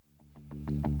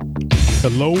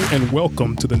Hello and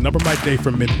welcome to the Number My Day for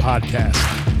Men podcast.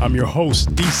 I'm your host,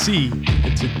 DC,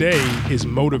 and today is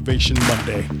Motivation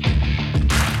Monday.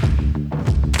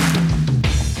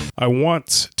 I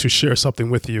want to share something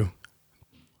with you.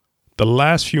 The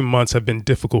last few months have been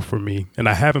difficult for me, and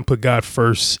I haven't put God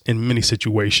first in many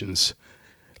situations.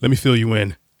 Let me fill you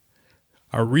in.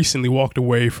 I recently walked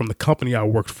away from the company I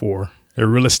worked for, a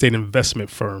real estate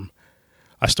investment firm.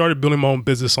 I started building my own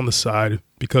business on the side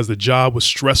because the job was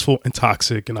stressful and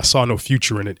toxic and I saw no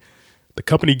future in it. The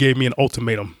company gave me an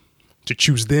ultimatum to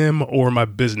choose them or my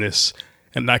business,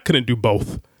 and I couldn't do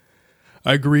both.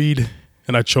 I agreed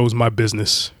and I chose my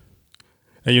business.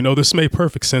 And this made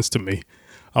perfect sense to me.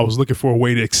 I was looking for a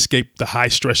way to escape the high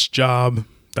stress job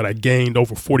that I gained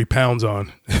over 40 pounds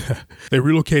on. They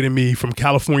relocated me from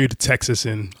California to Texas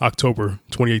in October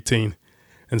 2018.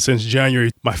 And since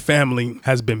January, my family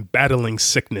has been battling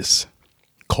sickness,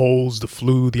 colds, the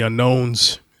flu, the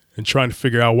unknowns, and trying to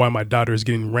figure out why my daughter is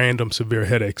getting random severe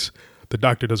headaches. The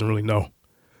doctor doesn't really know.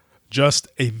 Just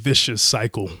a vicious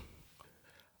cycle.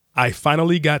 I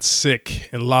finally got sick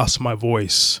and lost my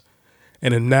voice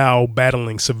and am now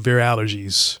battling severe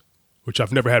allergies, which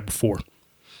I've never had before.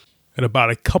 And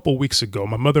about a couple weeks ago,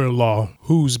 my mother-in-law,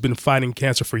 who's been fighting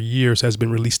cancer for years, has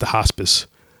been released to hospice.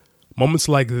 Moments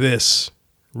like this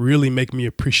really make me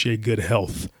appreciate good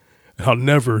health, and I'll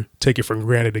never take it for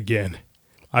granted again.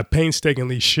 I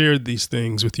painstakingly shared these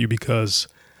things with you because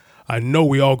I know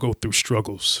we all go through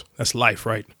struggles. That's life,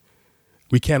 right?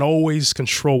 We can't always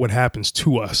control what happens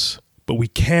to us, but we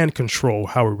can control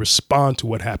how we respond to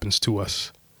what happens to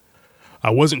us. I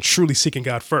wasn't truly seeking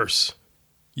God first.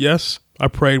 Yes, I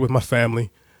prayed with my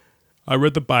family. I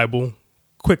read the Bible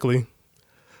quickly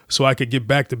so I could get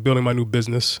back to building my new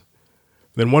business.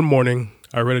 Then one morning,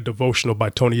 I read a devotional by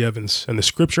Tony Evans, and the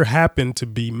scripture happened to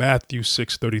be Matthew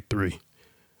 6:33.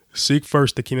 Seek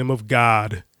first the kingdom of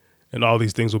God, and all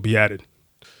these things will be added.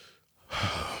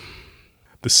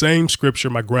 The same scripture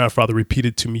my grandfather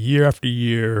repeated to me year after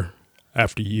year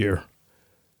after year.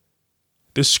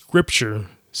 This scripture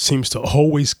seems to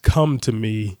always come to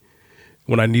me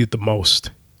when I need it the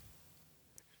most.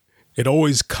 It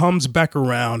always comes back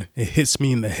around and hits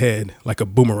me in the head like a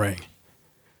boomerang.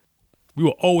 We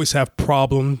will always have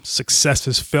problems,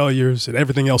 successes, failures, and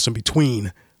everything else in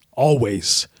between.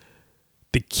 Always.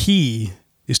 The key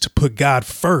is to put God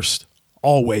first.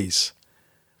 Always.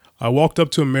 I walked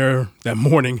up to a mirror that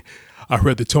morning. I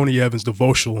read the Tony Evans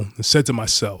devotional and said to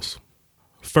myself,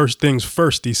 first things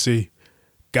first, DC.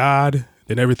 God,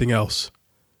 then everything else.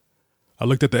 I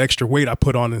looked at the extra weight I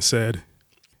put on and said,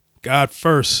 God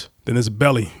first, then his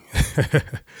belly.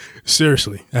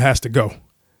 Seriously, it has to go.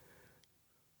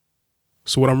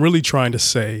 So what I'm really trying to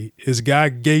say is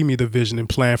God gave me the vision and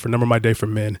plan for Number My Day for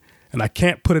Men, and I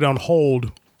can't put it on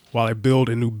hold while I build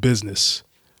a new business.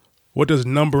 What does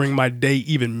numbering my day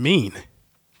even mean?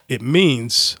 It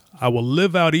means I will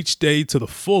live out each day to the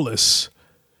fullest,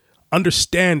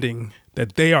 understanding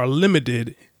that they are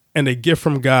limited and a gift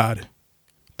from God.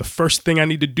 The first thing I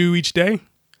need to do each day,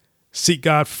 seek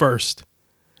God first,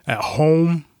 at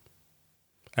home,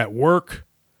 at work,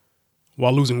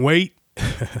 while losing weight.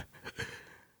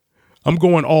 I'm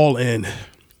going all in.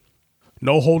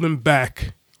 No holding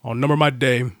back on Number My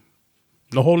Day.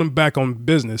 No holding back on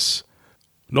business.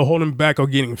 No holding back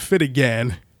on getting fit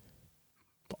again.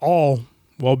 All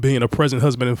while being a present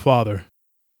husband and father.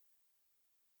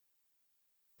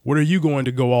 What are you going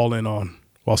to go all in on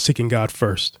while seeking God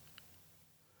first?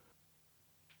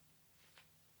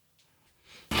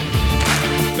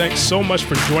 Thanks so much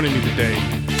for joining me today.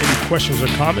 Any questions or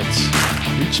comments?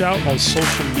 Reach out on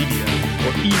social media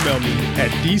or email me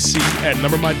at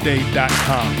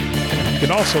dc@numbermyday.com. You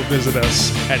can also visit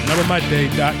us at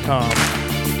numbermyday.com.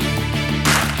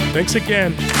 Thanks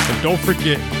again, and don't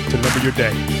forget to number your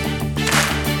day.